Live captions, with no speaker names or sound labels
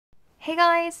Hey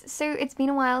guys, so it's been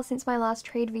a while since my last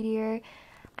trade video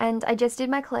and I just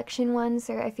did my collection one,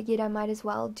 so I figured I might as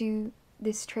well do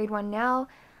this trade one now.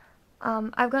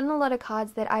 I've gotten a lot of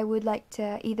cards that I would like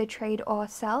to either trade or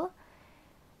sell.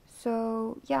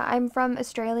 So yeah, I'm from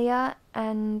Australia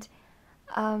and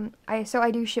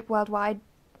I do ship worldwide.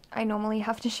 I normally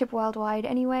have to ship worldwide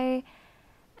anyway,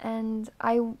 and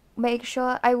I will make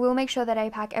sure that I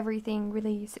pack everything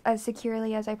really as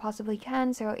securely as I possibly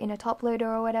can, so in a top loader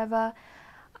or whatever.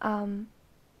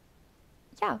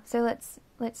 Yeah, so let's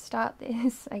start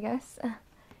this, I guess.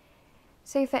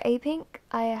 So for Apink,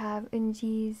 I have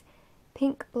Eunji's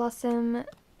Pink Blossom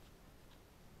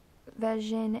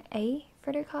version A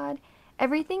photo card.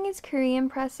 Everything is Korean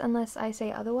press unless I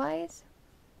say otherwise.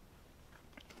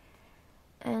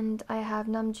 And I have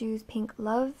Namjoo's Pink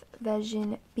Love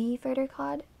version B photo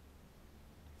card.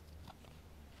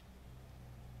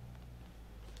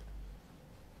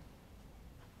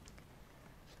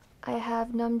 I have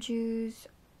Namjoo's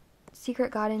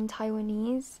Secret Garden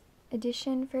Taiwanese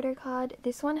edition photo card.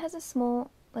 This one has a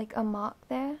small, like a mark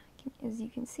there. As you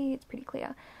can see, it's pretty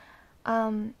clear.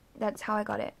 That's how I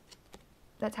got it.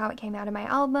 That's how it came out of my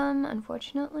album,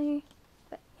 unfortunately.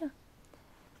 But yeah.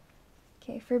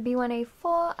 Okay, for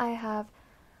B1A4, I have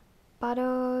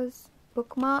Baro's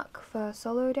bookmark for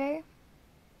Solo Day.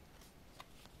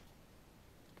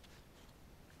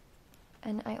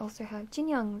 And I also have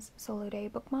Jinyoung's Solo Day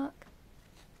bookmark.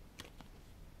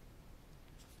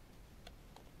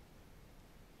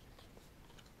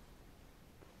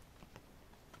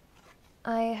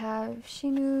 I have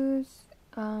Shinu's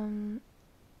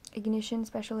Ignition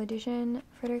Special Edition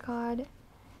photo card.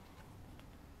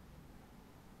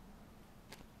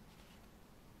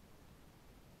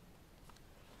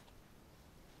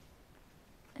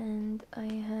 And I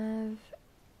have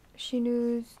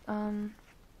Shinu's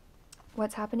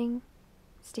What's Happening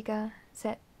sticker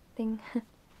set thing.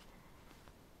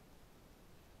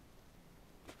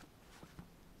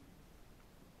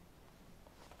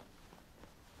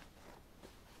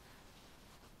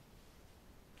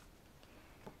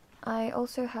 I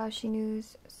also have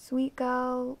Shinu's Sweet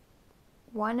Girl,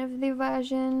 one of the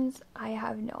versions. I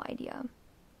have no idea.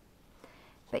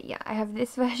 But yeah, I have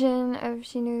this version of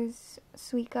Shinu's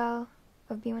Sweet Girl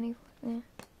of B1A4. Yeah.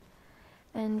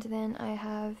 And then I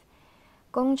have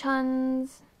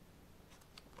Gongchan's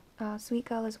Sweet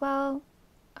Girl as well.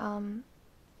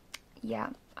 Yeah,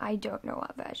 I don't know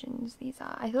what versions these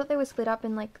are. I thought they were split up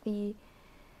in like the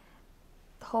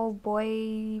whole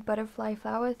boy butterfly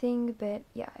flower thing, but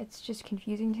yeah, it's just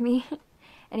confusing to me.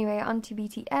 Anyway, on to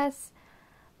BTS.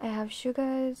 I have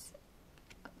Suga's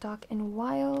Dark and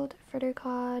Wild photo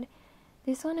card.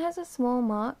 This one has a small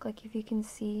mark, like if you can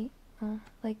see,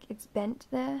 like it's bent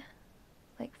there,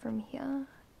 like from here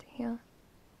to here.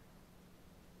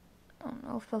 I don't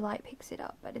know if the light picks it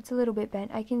up, but it's a little bit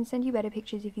bent. I can send you better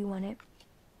pictures if you want it.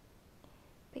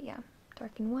 But yeah,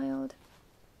 Dark and Wild.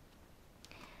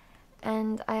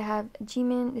 And I have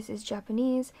Jimin, this is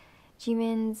Japanese,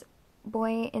 Jimin's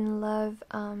Boy in Love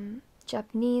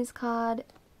Japanese card.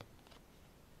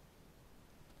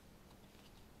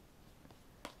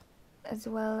 As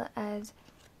well as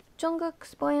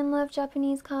Jungkook's Boy in Love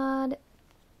Japanese card.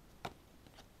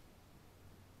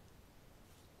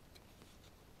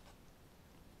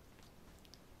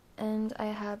 And I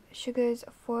have Suga's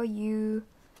For You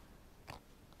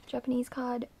Japanese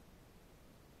card.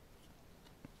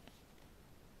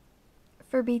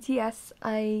 For BTS,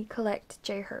 I collect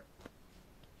J-Hope,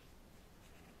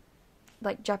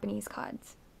 like Japanese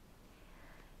cards.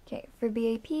 Okay, for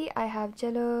b.a.p, I have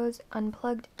Jello's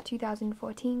Unplugged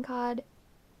 2014 card.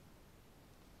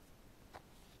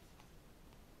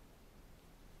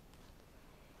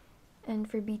 And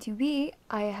for B2B,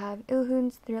 I have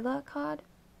Ilhoon's Thriller card.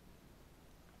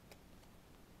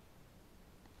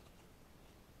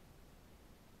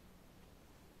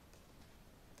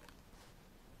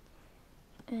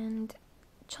 And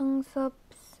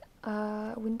Chongsup's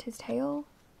Winter's Tale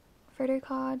photo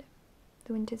card,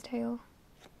 the Winter's Tale.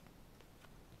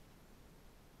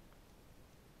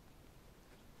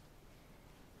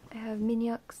 I have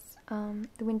Minyuk's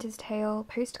the Winter's Tale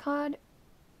postcard.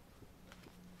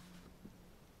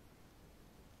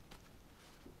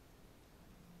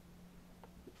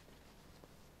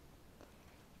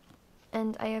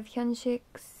 And I have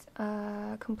Hyunsik's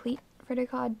complete photo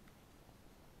card.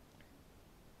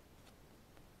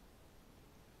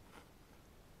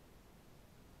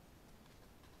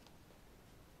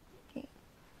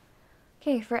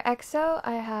 Okay, for EXO,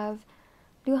 I have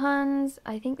Luhan's,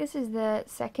 I think this is the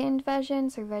second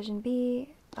version, so version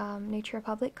B, Nature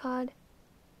Republic card.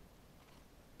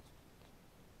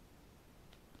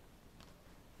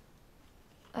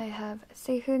 I have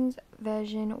Sehun's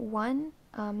version 1,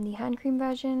 the hand cream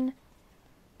version,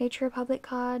 Nature Republic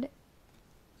card,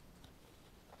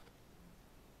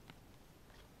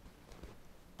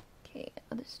 okay,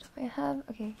 other stuff I have,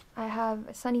 okay, I have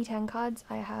Sunny 10 cards,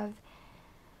 I have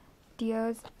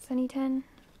Dio's Sunny 10,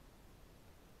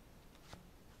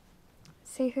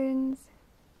 Sehun's,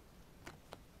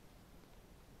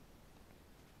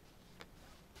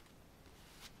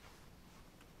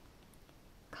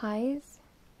 Kai's,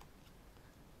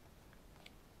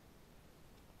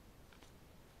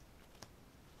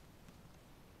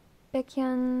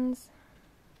 Baekhyun's,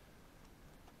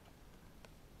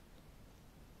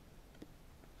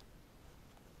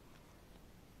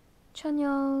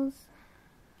 Chanyeol's,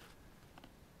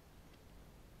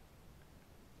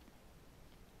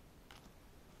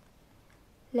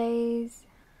 Lay's,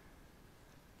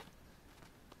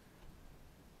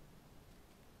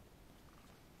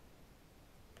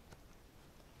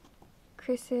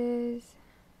 Chris's,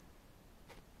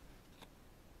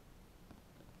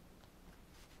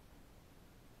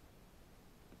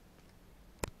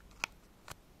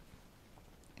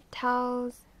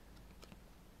 Tao's,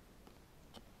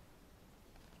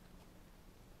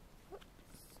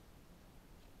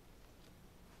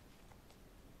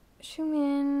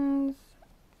 Xiumin's,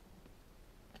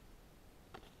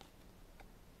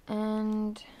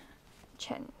 and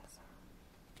Chen's.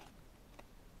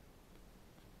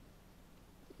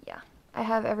 Yeah, I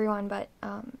have everyone but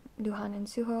Luhan and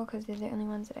Suho because they're the only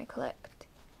ones that I collect.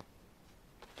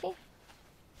 Okay,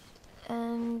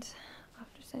 and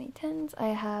after Sunny 10s, I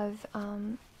have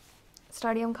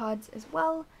Stadium cards as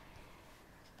well.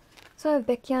 So I have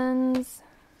Baekhyun's,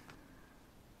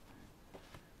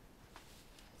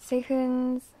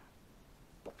 Sehun's,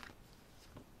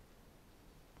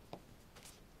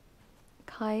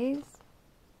 Kai's,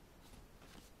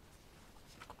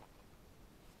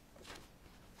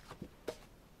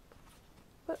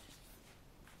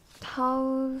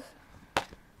 Tao's,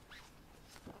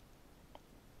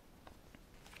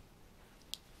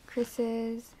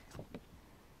 Chris's,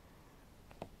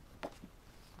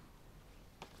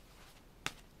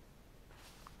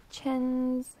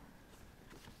 Chen's,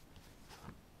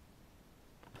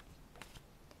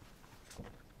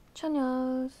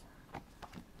 Chanyeol's,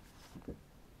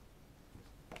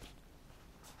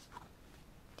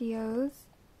 Dio's,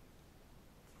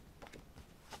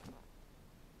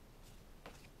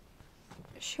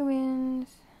 Xiumin's,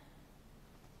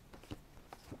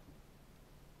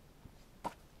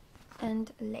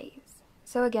 and Lay's.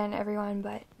 So again, everyone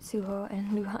but Suho and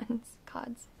Luhan's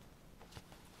cards.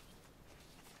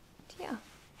 Yeah.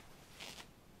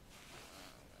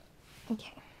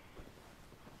 Okay.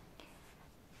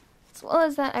 As well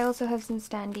as that, I also have some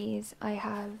standees. I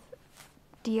have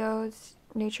Dio's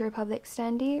Nature Republic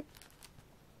standee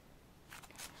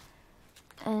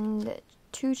and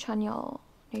 2 Chanyeol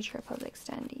Nature Republic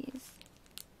standees.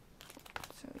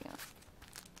 So yeah,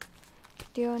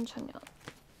 Dio and Chanyeol.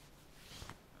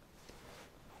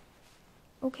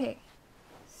 Okay,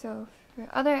 so for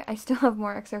other, I still have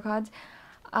more EXO cards.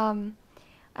 I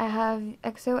have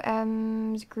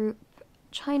EXO-M's group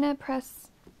China Press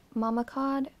Mama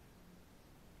card.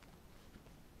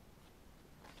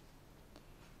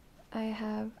 I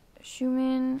have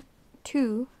Xiumin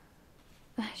 2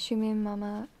 Xiumin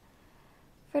Mama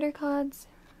photo cards,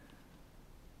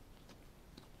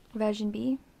 version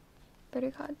B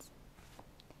photo cards.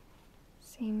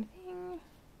 Same thing.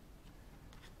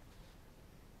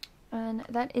 And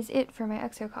that is it for my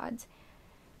EXO cards.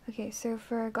 Okay, so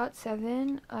for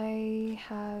GOT7, I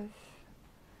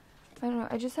don't know,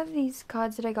 I just have these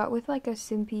cards that I got with like a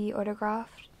Simpy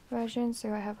autographed version.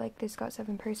 So I have like this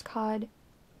GOT7 purse card.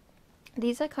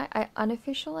 These are kind of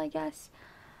unofficial, I guess.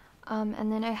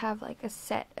 And then I have like a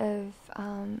set of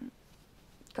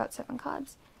GOT7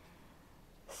 cards.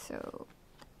 So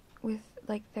with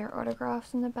like their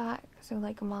autographs in the back. So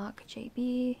like Mark,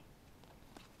 JB,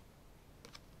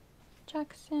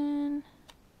 Jackson,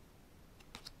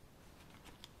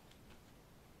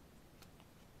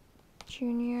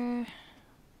 Junior,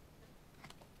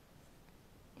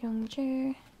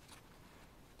 Youngjae,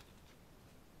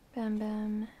 Bam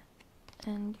Bam,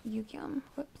 and Yukyum.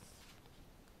 Whoops.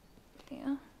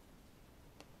 Yeah.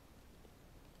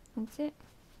 That's it.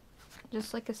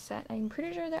 Just like a set. I'm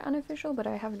pretty sure they're unofficial, but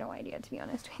I have no idea, to be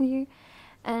honest with you.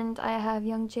 And I have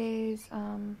Youngjae's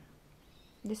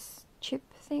this chip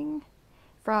thing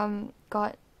from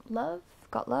Got Love.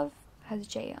 Got Love has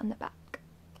J on the back.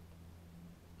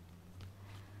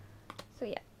 So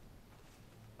yeah.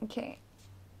 Okay.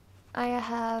 I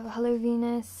have Hello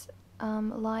Venus,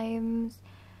 Limes,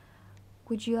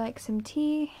 Would You Like Some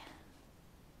Tea,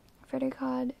 photo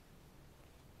card.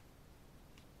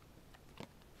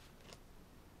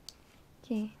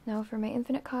 Okay, now for my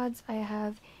Infinite cards, I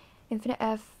have Infinite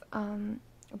F,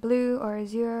 Blue or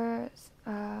Azure,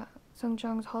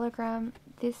 Sungjoong's hologram.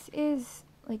 This is,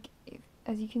 like,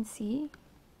 as you can see,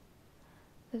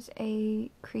 there's a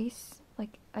crease,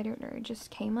 like, I don't know, it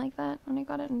just came like that when I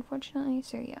got it, unfortunately,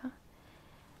 so yeah,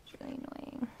 it's really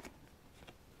annoying.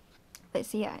 But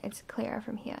so yeah, it's clear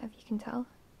from here, if you can tell.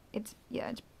 It's, yeah,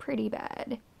 it's pretty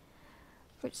bad,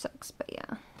 which sucks, but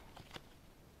yeah.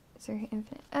 So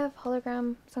Infinite F,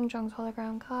 hologram, Sungjoong's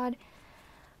hologram card.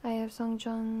 I have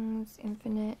Sungjoong's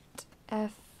Infinite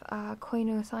F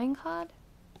Koino sign card.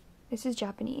 This is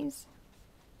Japanese.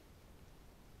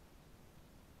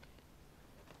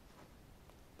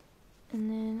 And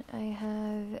then I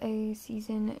have a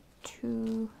season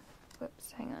 2,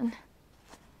 whoops, hang on.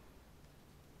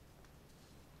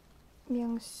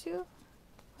 Myungsu,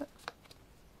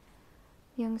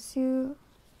 Myungsu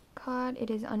card. It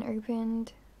is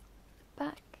unopened.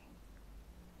 Back.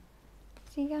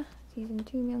 So yeah, season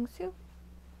 2 Myungsu.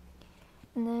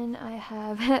 And then I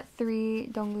have 3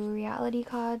 Donggu reality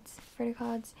cards, photo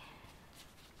cards.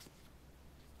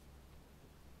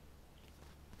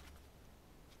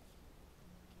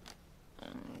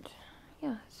 And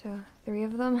yeah, so 3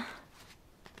 of them.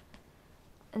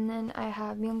 And then I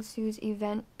have Myungsu's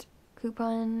event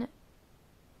coupon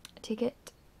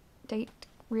ticket date,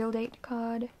 real date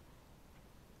card,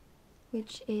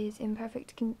 which is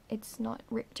imperfect, it's not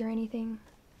ripped or anything.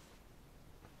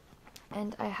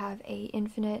 And I have a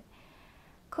Infinite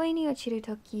Koini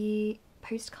Ochirutoki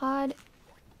postcard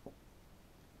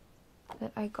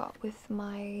that I got with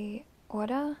my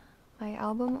order, my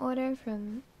album order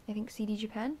from, I think, CD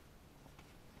Japan.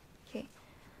 Okay.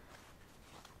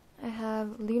 I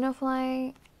have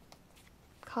Lunafly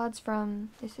cards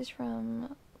from, this is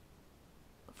from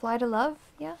Fly to Love,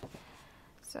 yeah?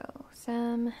 So,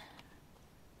 Sam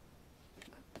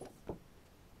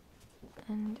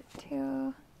and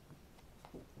Teo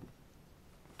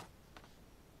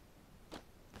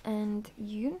and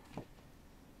Yoon,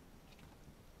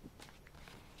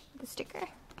 the sticker.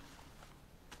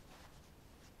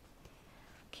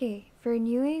 Okay, for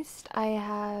newest I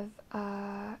have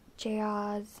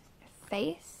JR's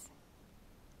face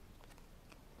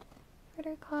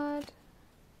photo card.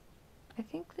 I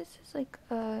think this is like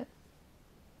a,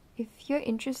 if you're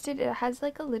interested, it has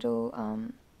like a little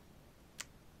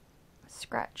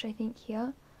scratch, I think,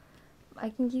 here. I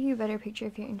can give you a better picture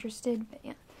if you're interested, but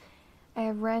yeah. I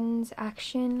have Ren's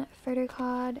Action photo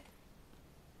card.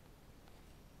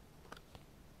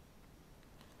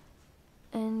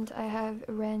 And I have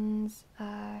Ren's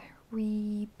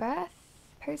Rebirth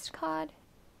postcard.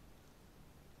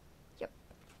 Yep,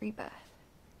 Rebirth.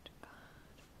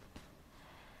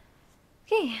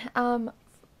 Okay,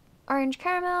 Orange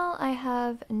Caramel, I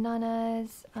have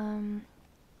Nana's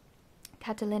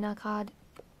Catalina card.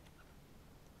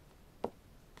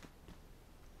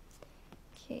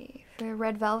 Okay, for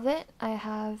Red Velvet, I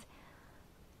have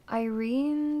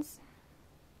Irene's,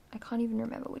 I can't even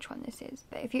remember which one this is,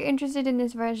 but if you're interested in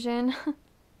this version,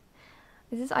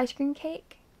 is this ice cream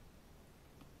cake?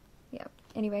 Yeah,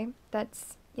 anyway,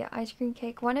 that's, yeah, ice cream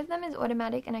cake. One of them is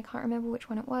automatic and I can't remember which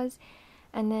one it was.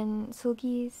 And then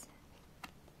Sulki's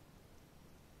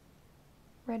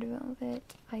Red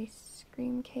Velvet ice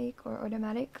cream cake or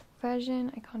automatic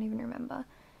version, I can't even remember.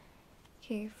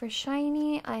 Okay, for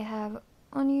shiny, I have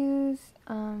Onyu's,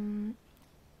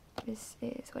 this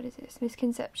is, what is this?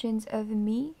 Misconceptions of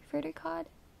Me photo card.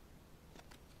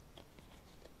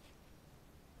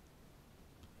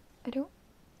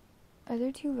 Are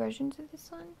there 2 versions of this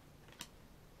one?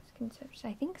 Misconceptions,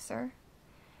 I think so.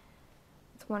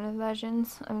 It's one of the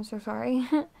versions, I'm so sorry.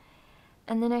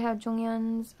 And then I have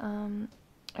Jonghyun's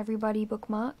Everybody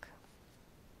bookmark.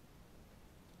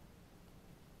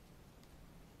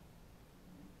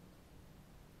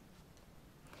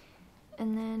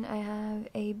 And then I have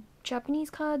a Japanese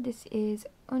card. This is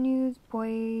Onyu's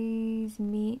Boys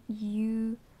Meet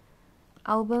You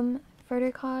album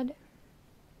photo card.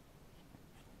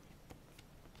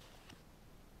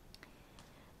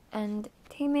 And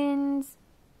Taemin's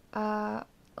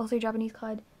also Japanese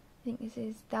card. I think this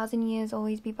is 1,000 Years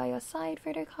Always Be By Your Side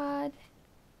photo card.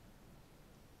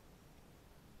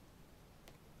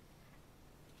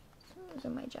 So those are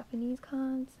my Japanese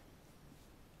cards.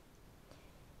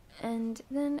 And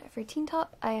then for Teen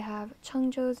Top, I have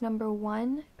Changjo's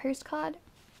 #1 postcard.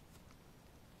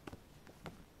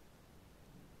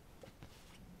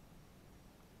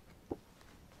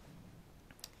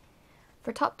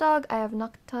 For Top Dog, I have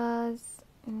Nocta's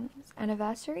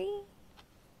Anniversary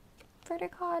photo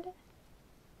card.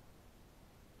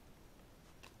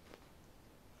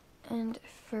 And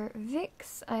for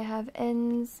VIXX, I have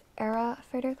N's Era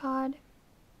photo card.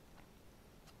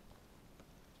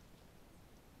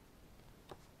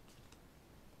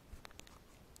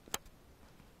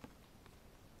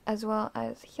 As well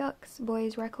as Hyuk's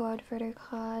Boys Record photo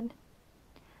card.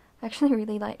 I actually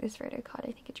really like this photo card.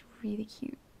 I think it's really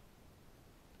cute.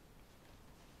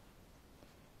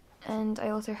 And I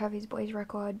also have his Boys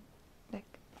Record,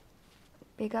 like,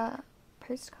 bigger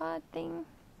postcard thing.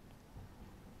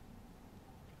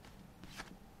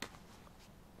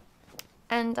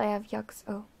 And I have Hyuk's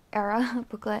Era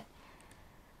booklet.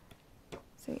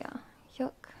 So yeah,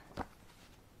 Hyuk.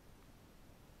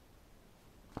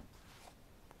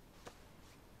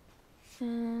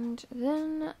 And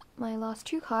then my last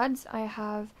two cards, I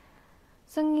have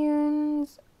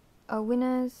Sungyoon's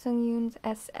Winners Sungyoon's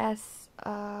SS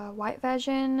white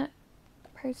version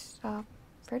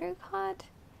photo card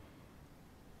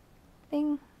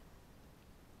thing.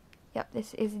 Yep,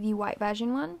 this is the white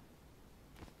version one.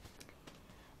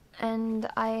 And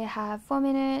I have 4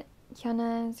 Minute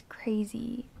Hyuna's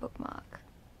Crazy bookmark.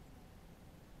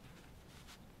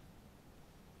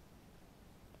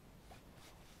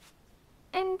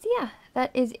 And yeah,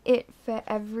 that is it for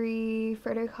every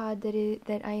photo card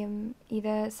that I am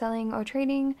either selling or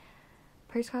trading,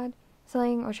 postcard,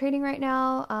 selling or trading right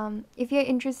now. If you're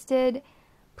interested,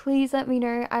 please let me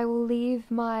know. I will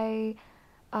leave my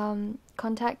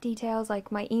contact details,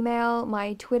 like my email,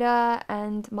 my Twitter,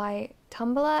 and my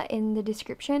Tumblr in the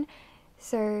description.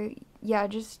 So yeah,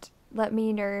 just let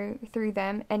me know through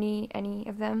them, any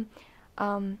of them.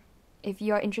 If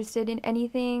you're interested in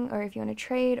anything, or if you want to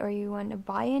trade, or you want to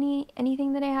buy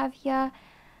anything that I have here.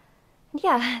 And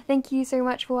yeah, thank you so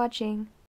much for watching.